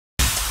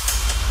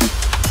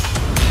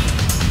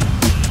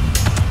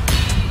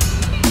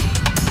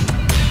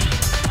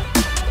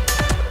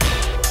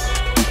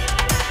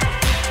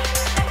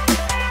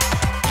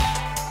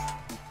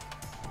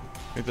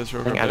this I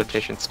river. think Bitch.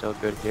 adaptation's still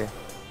good here.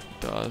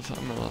 It does.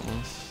 I'm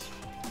relentless.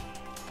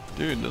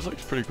 Dude, this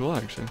looks pretty cool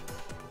actually.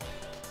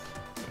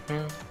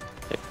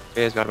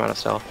 He has got him out of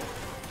stealth.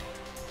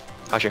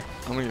 Hodger.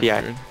 I'm gonna get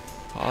PI. feared.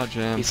 Oh,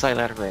 jam. He's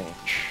slightly out of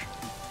range.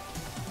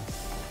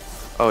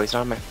 Oh, he's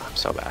not on my. I'm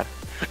so bad.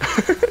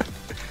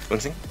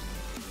 Wingsing?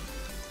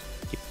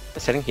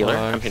 He's hitting healer?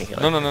 I'm hitting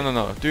healer.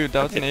 No. Dude,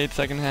 that was an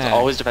 8-second hack. It's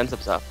always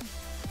defensive stuff.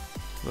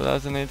 But that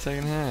was an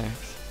 8-second hack.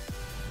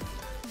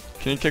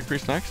 Can you kick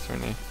priest next or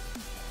no?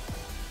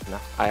 No,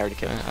 I already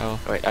kicked. Okay, I will.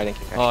 Oh, wait, I didn't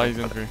kick next. Oh, he's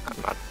in 3.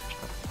 I'm not.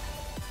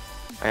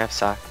 I have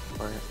sack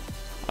for it.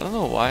 I don't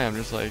know why I'm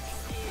just like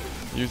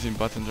using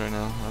buttons right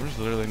now. I'm just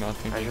literally not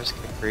thinking. I just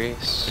kicked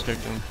priest. I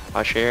kicked him.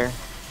 Hush here.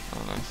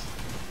 Oh, nice.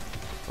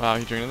 Wow,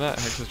 he trinketed that.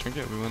 Hex's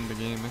trinket. We win the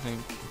game, I think.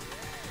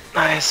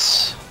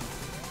 Nice.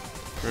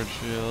 Bird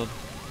shield.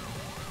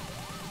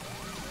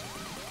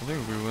 I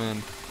think we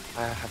win.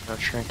 I have no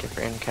trinket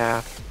for in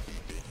cap.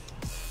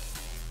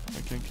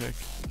 I can kick.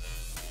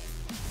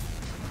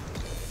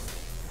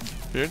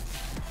 Feared?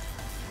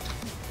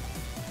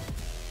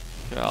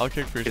 Yeah, I'll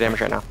kick priest. Good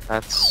damage right now.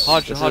 That's.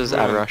 Hodge, this Hodge, is we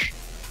out win. rush.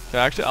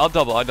 Yeah, actually, I'll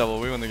double.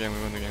 We win the game.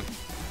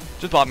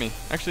 Just bot me.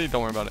 Actually,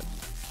 don't worry about it.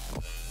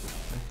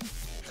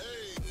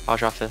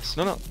 Hodge off this.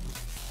 No.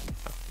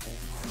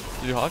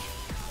 Did you hodge?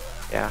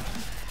 Yeah.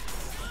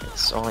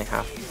 It's only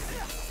half.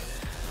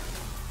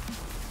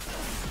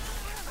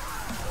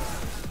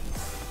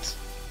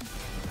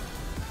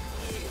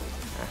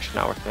 Actually,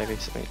 not worth maybe.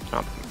 So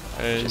not.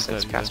 Hey, Just he's it's dead,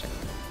 he's casting.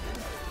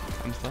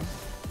 dead. I'm stunned.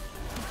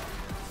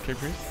 Kick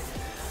priest?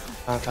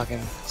 I'm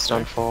fucking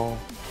stun full.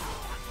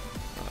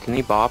 Can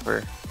you bop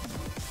her?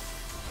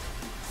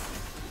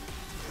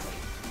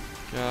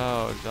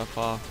 Yo, jump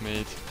off,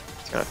 mate.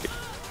 It's gotta be.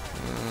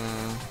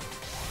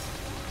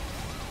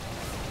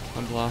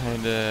 I'm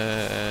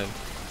blinded.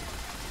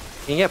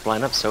 Can you get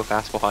blind up so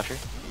fast, while Hodger?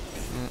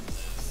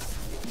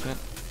 Okay.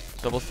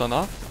 Double stun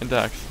off and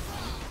dex.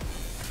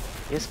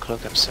 He has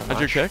cloaked up so much.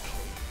 How'd you kick?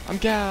 I'm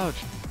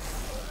gouged.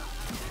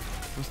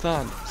 I'm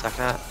stunned. Sack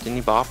that. Didn't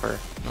you bop her?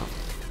 No.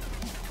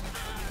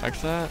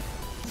 X that?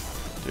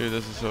 Dude,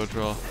 this is so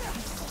troll.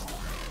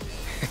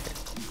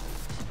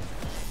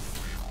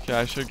 Okay,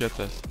 I should get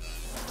this.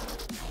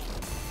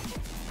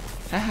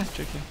 Ah,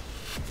 tricky.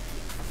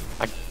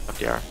 I up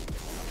DR.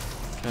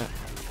 Okay.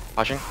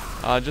 Watching?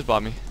 Just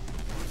bought me.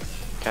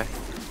 Okay.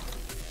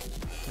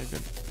 Okay,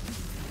 good.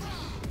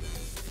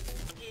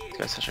 This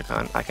guy's such a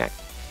con. I can't.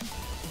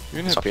 You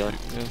can hit Stop healing.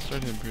 Yeah,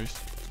 start hitting priest.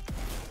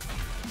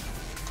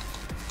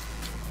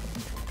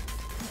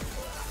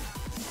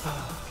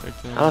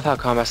 I love how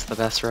combat's the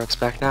best rogue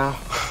spec now.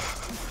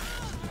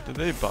 Did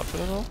they buff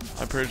it at all?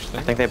 I purged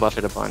things. I think they buffed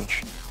it a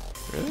bunch.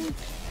 Really?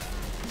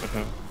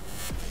 Okay.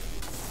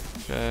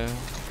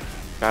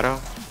 Shadow.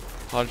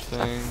 Hodge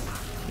thing.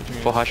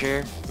 Full Hodge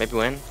here. Maybe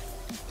win.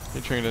 He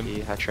trinketed. He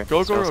had shrink.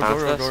 Go, Still go,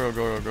 silence go, us. go, go,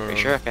 go, go, Are go. you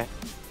sure? Okay.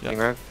 Yeah. King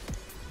rogue.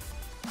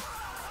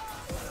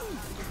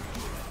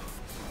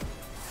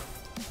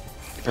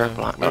 Rogue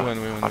blind. We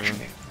win, we win, Hodge we win.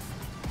 me.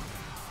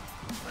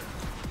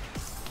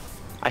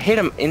 I hit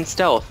him in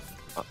stealth,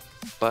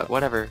 but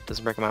whatever.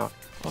 Doesn't break him out.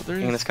 Oh, there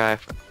he King is. this guy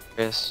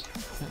is.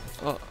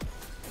 Oh,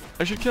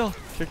 I should kill.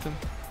 Kicked him.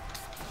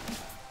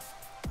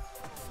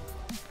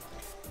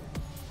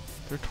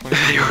 They're 20.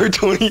 They were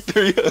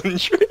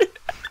 2300.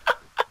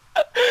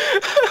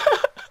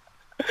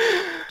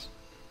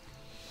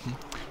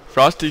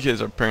 Frost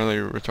DKs are apparently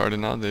retarded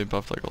now. They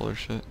buffed like all their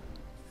shit.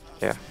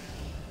 Yeah.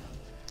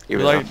 You're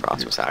Even like- though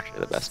Frost was actually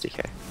the best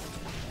DK.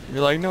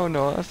 You're like, no,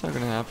 that's not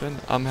gonna happen.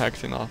 I'm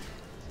hexing off.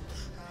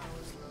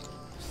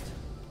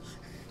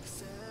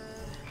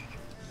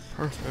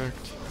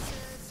 Perfect.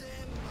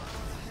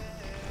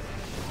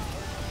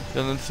 He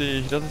doesn't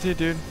see,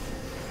 dude.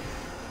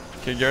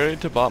 Okay, get ready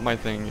to bot my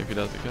thing if he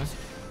does, okay?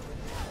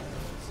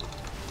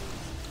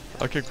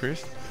 I'll kick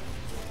priest.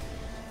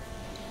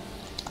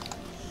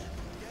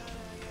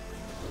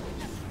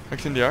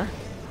 Hex in DR?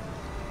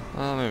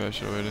 Oh, maybe I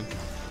should have waited.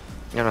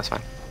 Yeah, that's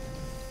fine.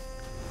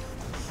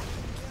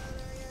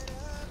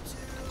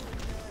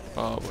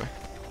 Oh boy.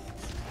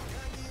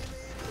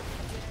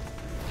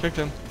 Kicked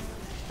him.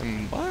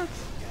 And what?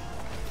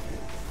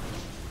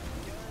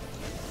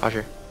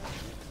 Hodger.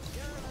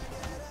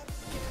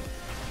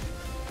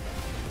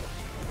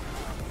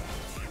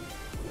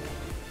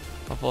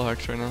 I'll full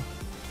hex right now.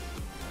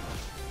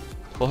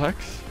 Full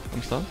hex?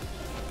 I'm stunned.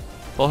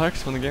 Full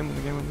hex, win the game, win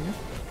the game, win the game.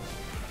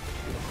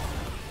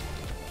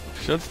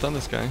 Should stun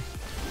this guy.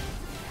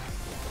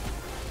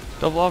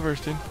 Double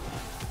offers, dude.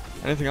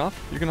 Anything off?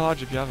 You can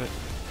hodge if you have it.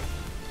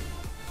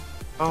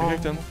 Oh. I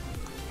kicked him.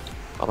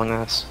 Bubbling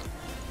this.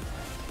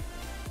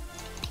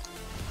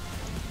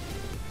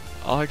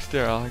 I'll hex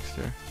there, I'll hex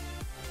there.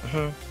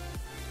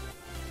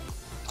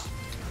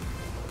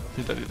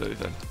 He's dead, he's dead, he's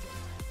dead.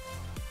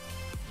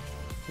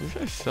 These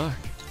guys suck.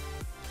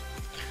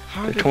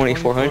 How They're are they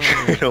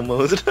 2400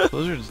 almost.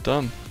 Those are just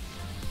dumb.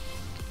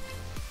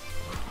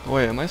 Oh,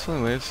 wait, am I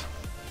swelling waves?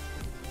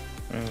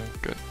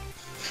 Good.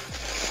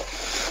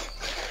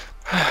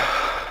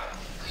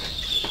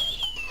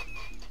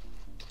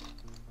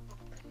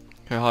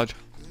 Okay, Hodge.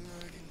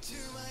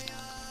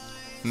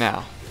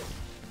 Now.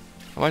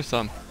 How much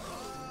some?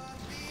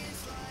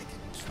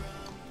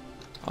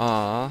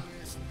 Can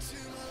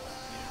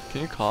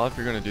you call if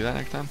you're gonna do that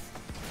next time?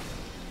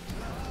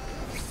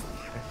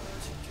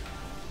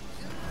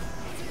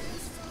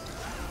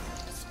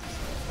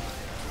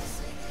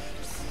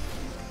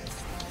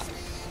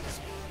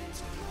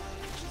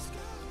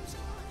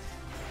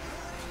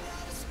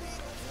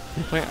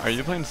 Are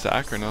you playing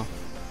sack or no?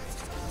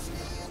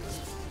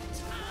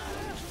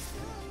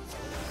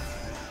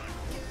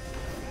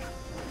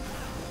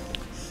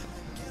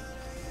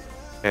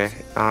 Okay,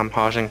 I'm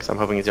pausing because I'm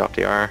hoping he's off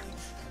DR.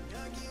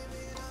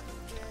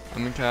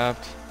 I'm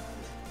uncapped.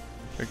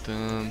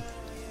 Victim.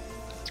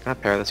 It's gonna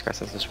pair this guy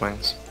since the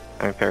swings.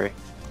 I mean parry.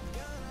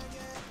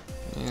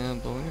 Yeah,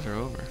 the wings are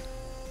over.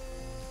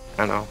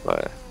 I know,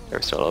 but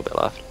there's still a little bit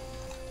left.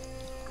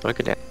 What a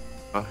good damage.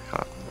 Oh,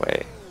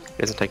 wait.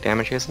 He doesn't take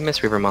damage, he has a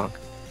Miss Reaver Monk.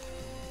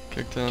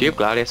 Kicked him. Do you have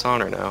Gladius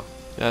on or no?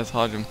 Yeah, it's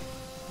Hodge him.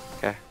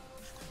 Okay.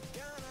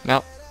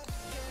 Now.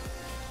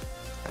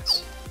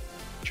 Nice.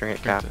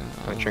 Trinket cap.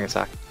 I mean, trinket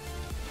sack.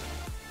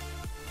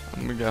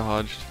 I'm gonna get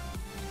Hodged.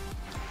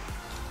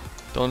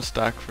 Don't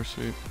stack for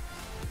sweep.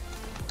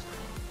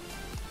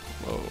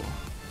 Whoa.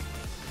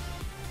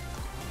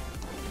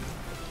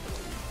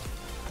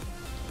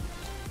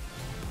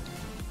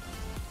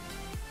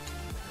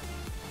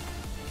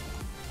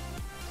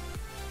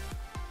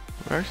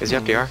 Is he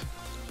up DR?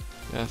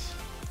 Yes.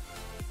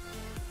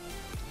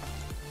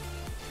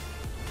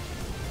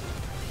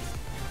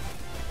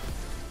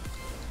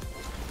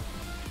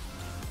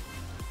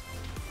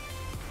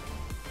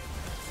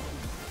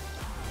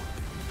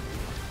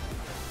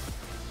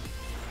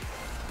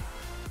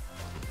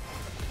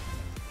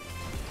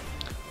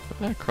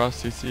 Look at that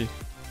cross CC.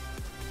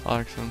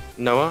 Alex him.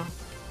 Noah?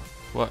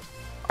 What?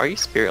 Are you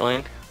Spirit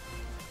Link?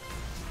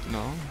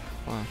 No?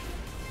 Why?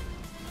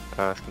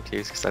 I was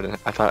confused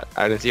because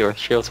I didn't see your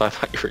shield, so I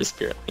thought you were a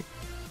Spirit Link.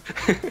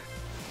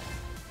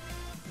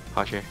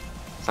 Hodge here.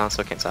 Sounds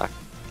so can't sack.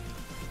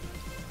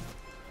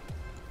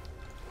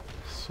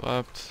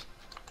 Swept.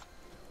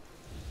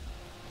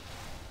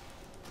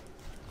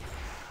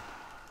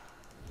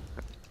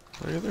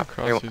 Look at the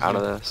cross out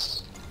of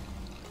this.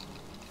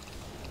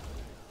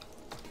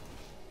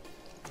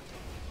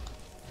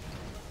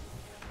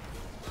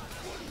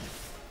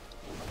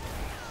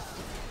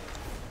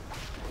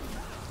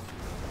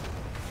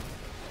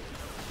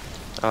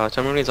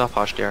 Tell me when he's off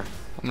Hodge DR.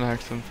 I'm gonna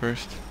hex him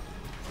first.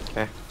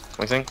 Okay.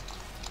 Wingsing?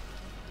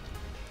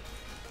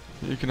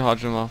 You can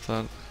Hodge him off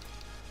that.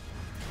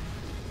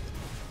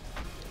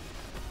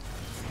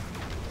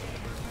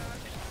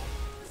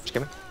 Just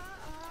give me.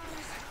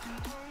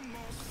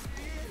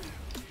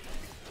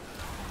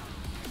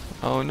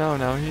 Oh no,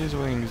 now he's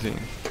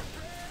wingsing.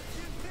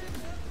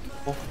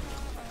 Oh.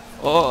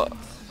 Oh!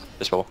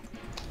 Just bubble.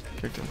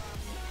 Kicked him.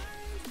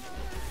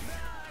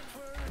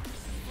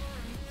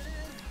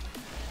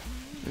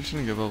 You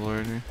shouldn't give up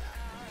already.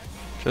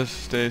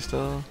 Just stay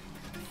still.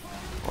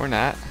 Or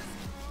not.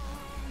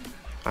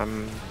 I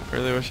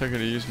really wish I could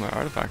have used my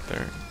artifact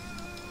there.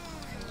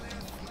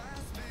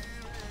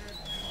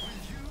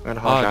 I'm gonna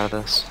Hodge out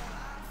of this.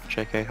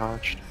 JK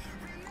Hodged.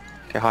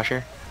 Okay, Hodge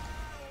here.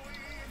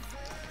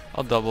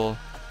 I'll double.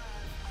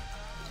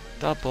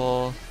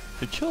 Double.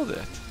 He killed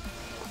it.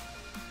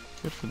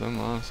 Good for them,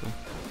 honestly.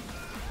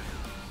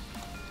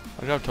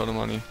 I dropped totem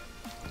money.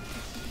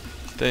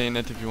 Stay in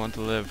it if you want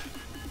to live.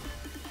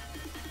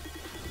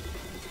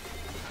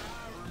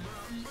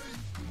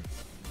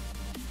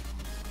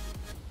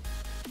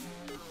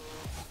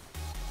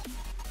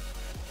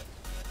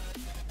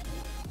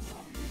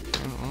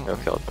 No,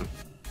 killed them.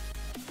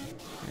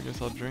 I guess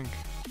I'll drink.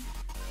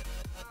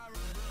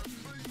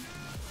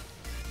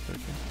 Okay.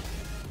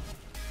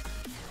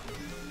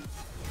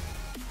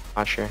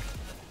 Not sure.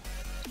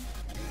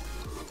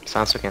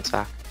 Sounds so can't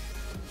sack.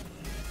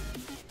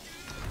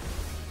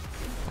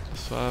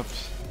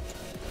 Swaps.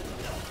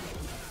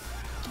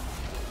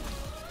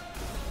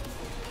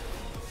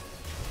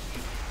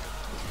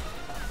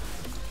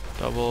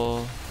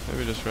 Double.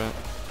 Maybe just ret.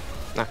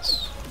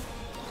 Nice.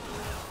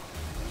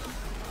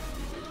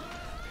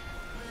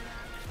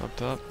 Up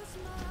top.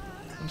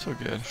 I'm so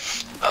good.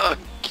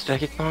 Did I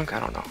get Monk? I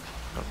don't know.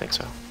 I don't think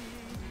so.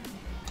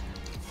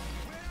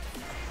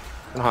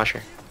 I'm Hodge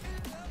here.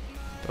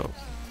 Dope.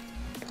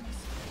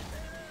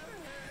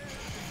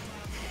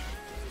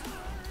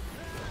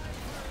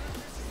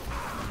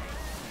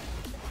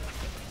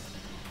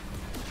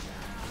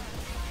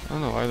 I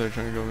don't know why they're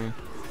trying to go me.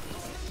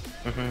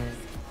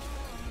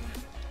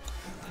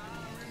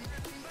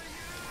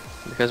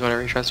 Because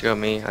whenever he tries to go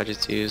me, I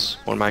just use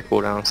one of my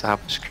cooldowns to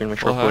have extremely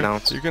short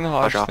cooldowns. You can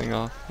Hodge thing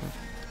off.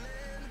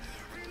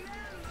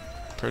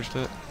 Purged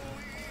it.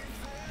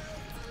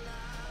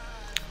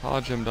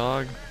 Hodge him,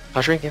 dog.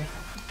 Hodge drinking.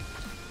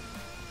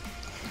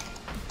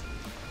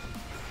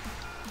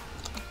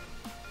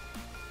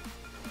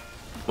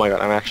 Oh my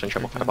god, I'm actually in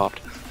trouble. I bopped.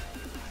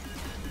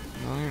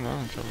 No, you're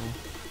not in trouble.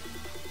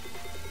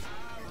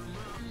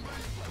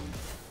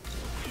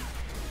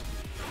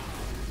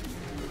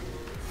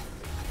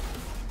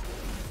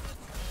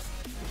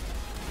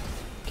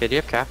 Okay, do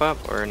you have cap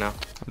up or no?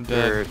 I'm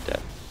dead. You're dead.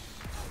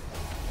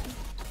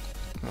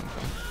 Okay.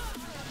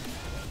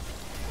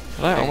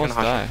 Did I almost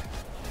die?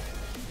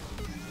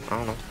 I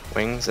don't know.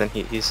 Wings, and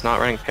he's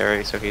not running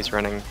parry, so he's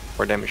running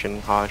more damage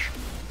in Hajj.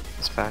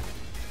 It's back.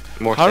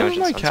 More How damage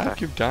did my in cat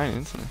keep dying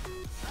instantly?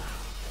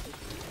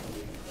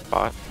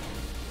 Bot.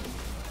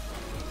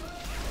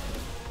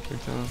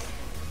 Kick down.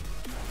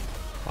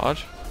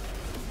 Hodge?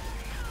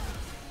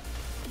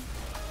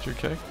 Did you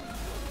kick?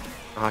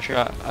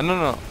 Sure.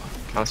 No.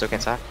 I still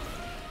can't sack.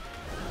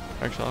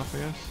 X off, I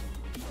guess.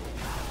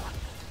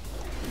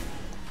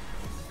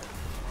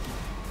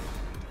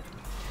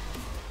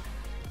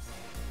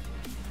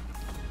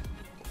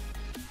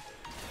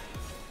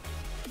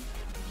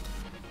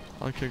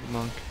 I'll kick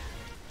monk.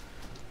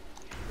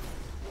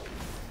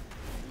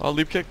 I'll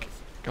leap kick.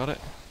 Got it.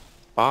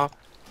 Bob.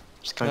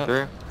 Just coming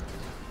through.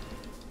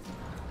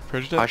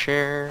 Purged it.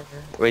 Usher.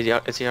 Wait,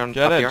 is he on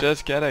Get up it, here?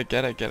 just get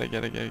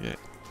it.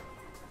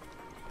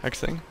 Hex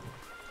thing.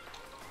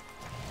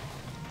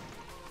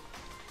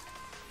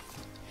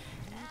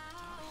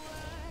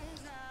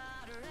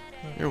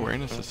 Your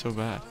awareness is so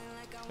bad.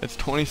 It's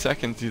 20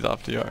 seconds he's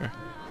off DR.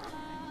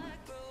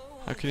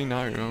 How could he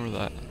not remember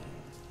that?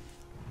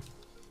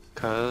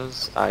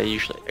 Cause I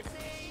used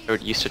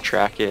to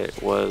track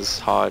it was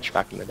Hodge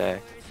back in the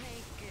day.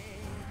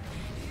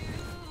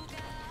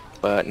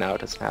 But now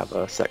it doesn't have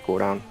a set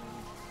cooldown.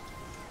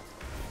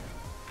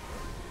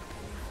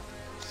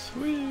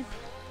 Sweep.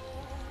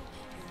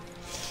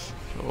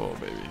 Oh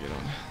baby, get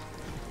on.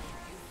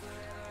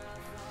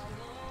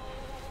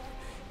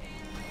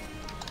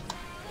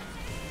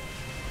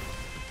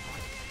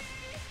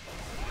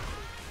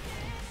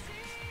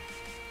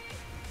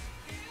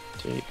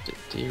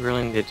 Do you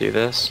really need to do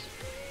this?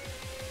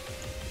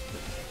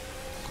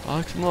 Oh,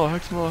 hex him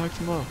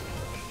low.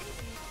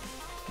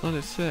 Let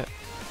it sit.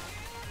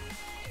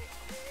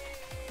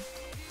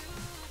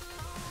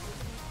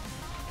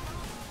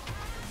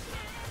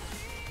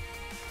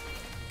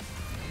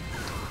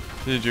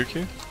 Did he juke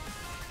you?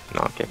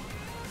 No, okay.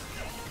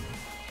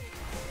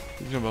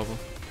 He's gonna bubble.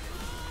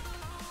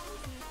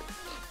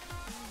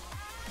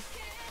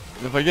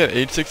 If I get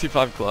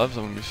 865 gloves,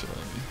 I'm gonna be so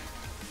happy.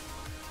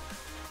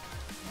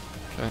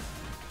 Okay.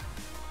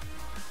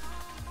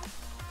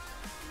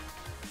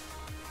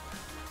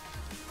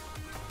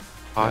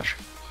 Hodge.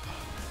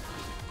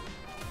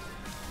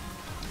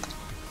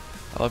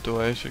 I left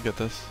away, should get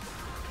this.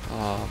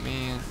 Oh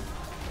man.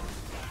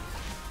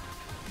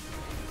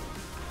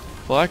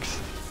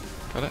 Flex.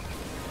 Got it.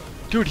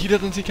 Dude, he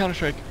doesn't see Counter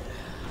Strike.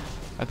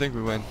 I think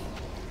we win.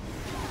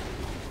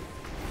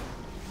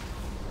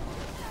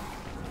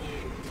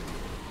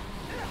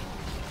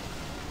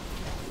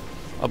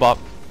 A bop.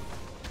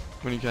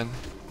 When you can.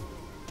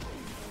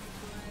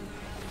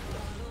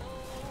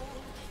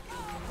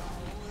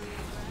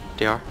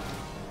 DR.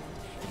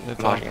 It's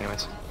I'm watching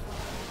anyways.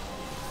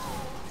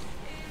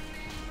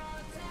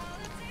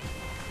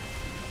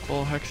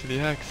 Full hexity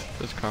hex.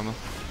 There's karma.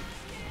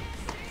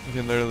 You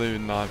can literally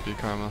not be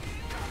karma.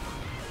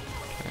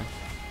 Okay.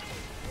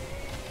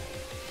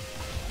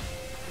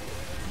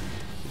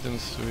 He's in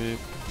sweep.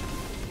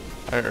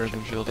 I earth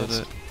and shielded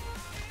it.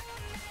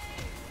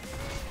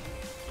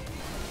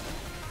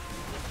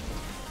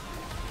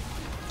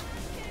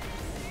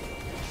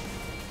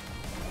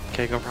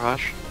 Okay, go for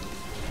Hodge.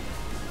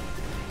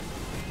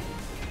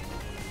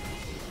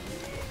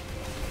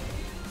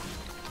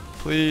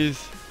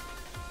 Please.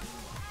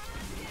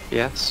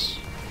 Yes.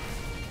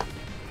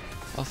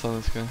 I'll stun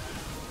this guy.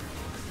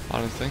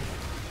 Honestly.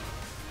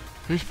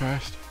 Who's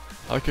pressed?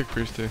 I'll kick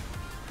priest too.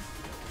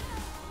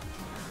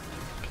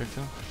 Kicked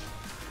him.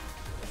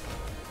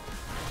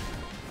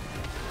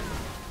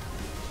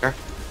 Sure.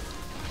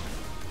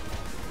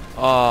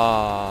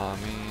 Aw,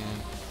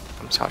 man.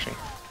 I'm just Hodging.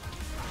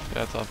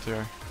 Yeah, it's off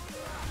tier.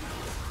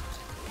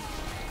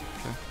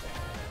 Okay.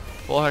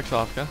 Full hex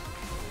off, okay?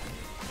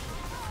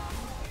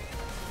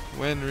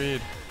 Win,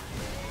 Reed.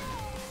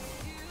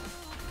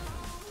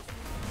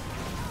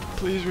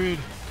 Please, Reed.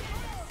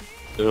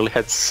 Literally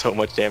had so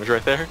much damage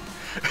right there.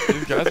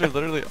 These guys are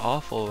literally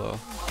awful, though.